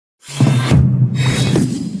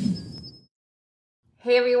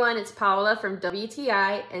Hey everyone, it's Paola from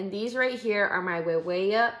WTI, and these right here are my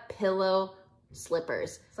Weweya pillow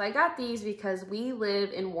slippers. So I got these because we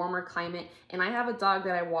live in warmer climate and I have a dog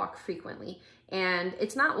that I walk frequently. And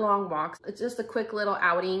it's not long walks, it's just a quick little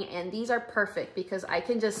outing, and these are perfect because I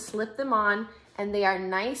can just slip them on and they are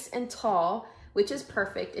nice and tall, which is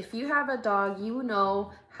perfect. If you have a dog, you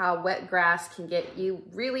know how wet grass can get you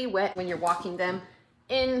really wet when you're walking them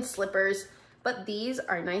in slippers, but these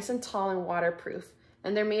are nice and tall and waterproof.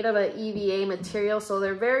 And they're made of an EVA material, so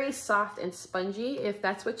they're very soft and spongy. If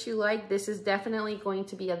that's what you like, this is definitely going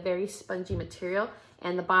to be a very spongy material.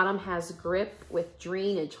 And the bottom has grip with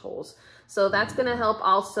drainage holes. So that's gonna help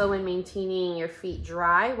also in maintaining your feet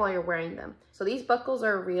dry while you're wearing them. So these buckles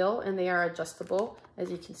are real and they are adjustable. As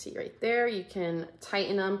you can see right there, you can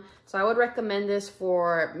tighten them. So I would recommend this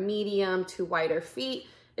for medium to wider feet.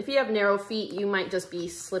 If you have narrow feet, you might just be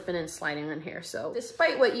slipping and sliding on here. So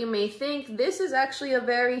despite what you may think, this is actually a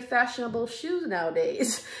very fashionable shoe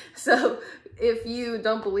nowadays. So if you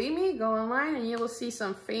don't believe me, go online and you will see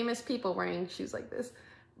some famous people wearing shoes like this.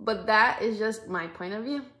 But that is just my point of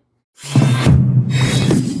view.